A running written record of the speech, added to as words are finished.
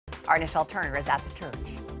Our Nichelle Turner is at the church.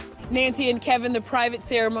 Nancy and Kevin, the private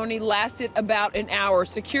ceremony lasted about an hour.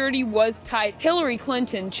 Security was tight. Hillary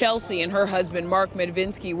Clinton, Chelsea, and her husband, Mark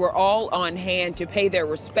Medvinsky, were all on hand to pay their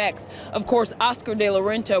respects. Of course, Oscar de la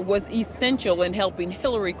Renta was essential in helping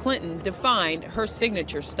Hillary Clinton define her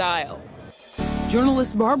signature style.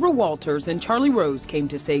 Journalists Barbara Walters and Charlie Rose came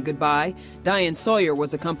to say goodbye. Diane Sawyer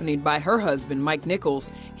was accompanied by her husband, Mike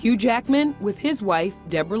Nichols. Hugh Jackman with his wife,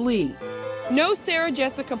 Deborah Lee. No Sarah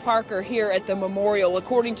Jessica Parker here at the memorial.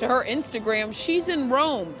 According to her Instagram, she's in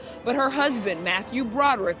Rome, but her husband, Matthew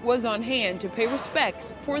Broderick, was on hand to pay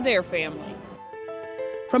respects for their family.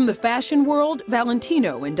 From the fashion world,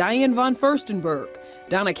 Valentino and Diane von Furstenberg.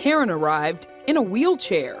 Donna Karan arrived in a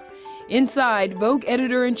wheelchair. Inside, Vogue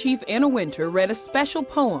editor-in-chief Anna Wintour read a special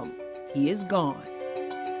poem, He Is Gone.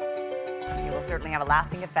 It will certainly have a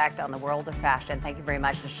lasting effect on the world of fashion. Thank you very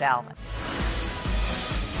much, Nichelle.